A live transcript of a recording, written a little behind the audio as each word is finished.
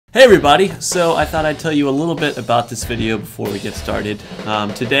Hey everybody, so I thought I'd tell you a little bit about this video before we get started.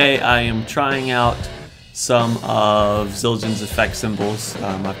 Today I am trying out some of Zildjian's effect cymbals.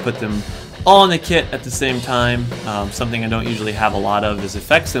 I put them all in the kit at the same time. Something I don't usually have a lot of is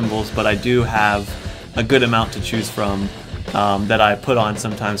effect cymbals, but I do have a good amount to choose from that I put on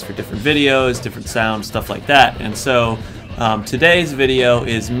sometimes for different videos, different sounds, stuff like that. And so today's video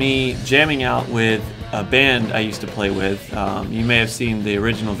is me jamming out with a band I used to play with. You may have seen the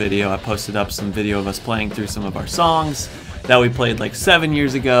original video. I posted up some video of us playing through some of our songs that we played like 7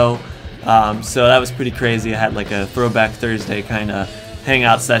 years ago. So that was pretty crazy. I had like a throwback Thursday kind of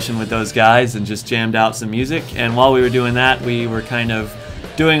hangout session with those guys and just jammed out some music. And while we were doing that, we were kind of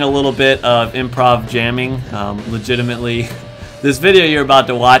doing a little bit of improv jamming. Legitimately, this video you're about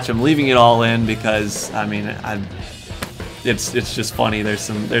to watch, I'm leaving it all in because I mean, it's just funny. There's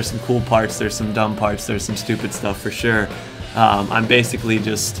some cool parts, there's some dumb parts, there's some stupid stuff for sure. I'm basically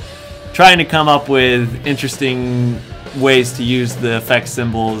just trying to come up with interesting ways to use the effect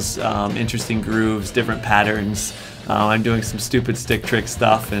cymbals, interesting grooves, different patterns. I'm doing some stupid stick trick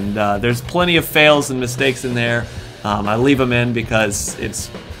stuff, and there's plenty of fails and mistakes in there. I leave them in because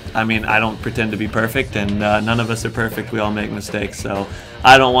I don't pretend to be perfect, and none of us are perfect. We all make mistakes, so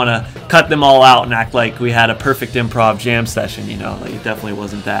I don't want to cut them all out and act like we had a perfect improv jam session, you know. Like, it definitely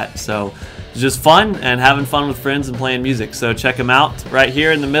wasn't that. So it's just fun and having fun with friends and playing music. So check them out. Right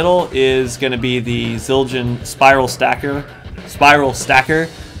here in the middle is going to be the Zildjian Spiral Stacker. It's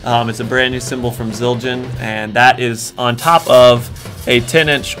a brand new cymbal from Zildjian, and that is on top of a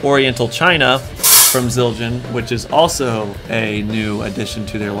 10-inch Oriental China from Zildjian, which is also a new addition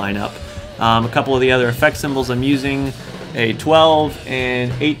to their lineup. A couple of the other effect cymbals I'm using: a 12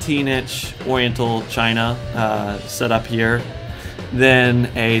 and 18-inch Oriental China set up here,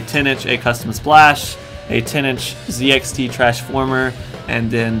 then a 10-inch A Custom Splash, a 10-inch ZXT Transformer, and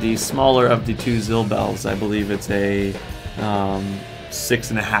then the smaller of the two Cymbals. I believe it's a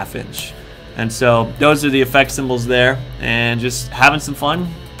 6.5-inch. And so those are the effect cymbals there, and just having some fun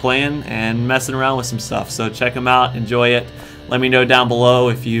playing and messing around with some stuff. So check them out, enjoy it. Let me know down below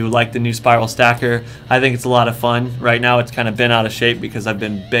if you like the new Spiral Stacker. I think it's a lot of fun. Right now it's kind of been out of shape because I've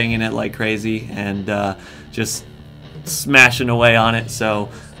been banging it like crazy and just smashing away on it.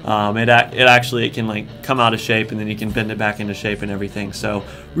 So it can like come out of shape, and then you can bend it back into shape and everything. So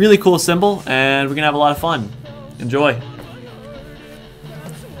really cool cymbal, and we're gonna have a lot of fun. Enjoy.